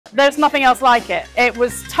There's nothing else like it. It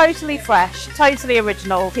was totally fresh, totally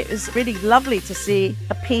original. It was really lovely to see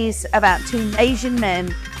a piece about two Asian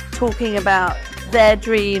men talking about their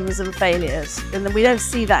dreams and failures, and we don't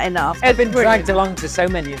see that enough. I've been dragged along to so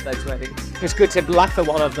many of those weddings. It was good to laugh at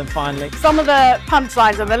one of them finally. Some of the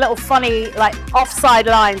punchlines and the little funny, like, offside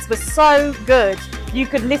lines were so good. You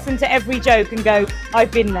could listen to every joke and go,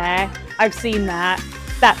 I've been there, I've seen that,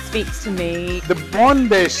 that speaks to me. The bond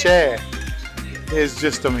they share is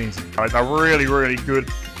just amazing. It's a really, really good,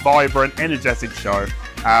 vibrant, energetic show.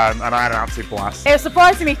 And I had an absolute blast. It was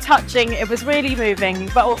surprisingly touching, it was really moving,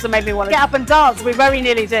 but also made me want to get up and dance. We very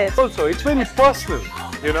nearly did. Also, it's very personal,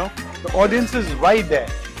 you know? The audience is right there.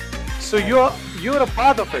 So you're a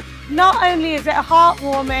part of it. Not only is it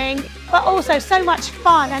heartwarming, but also so much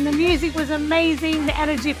fun, and the music was amazing, the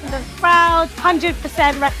energy from the crowd,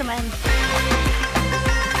 100% recommend.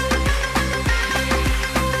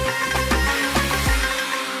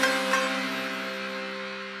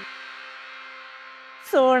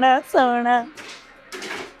 Sona, sona,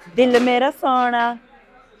 dil mera sona.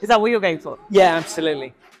 Is that what you're going for? Yeah,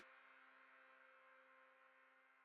 absolutely.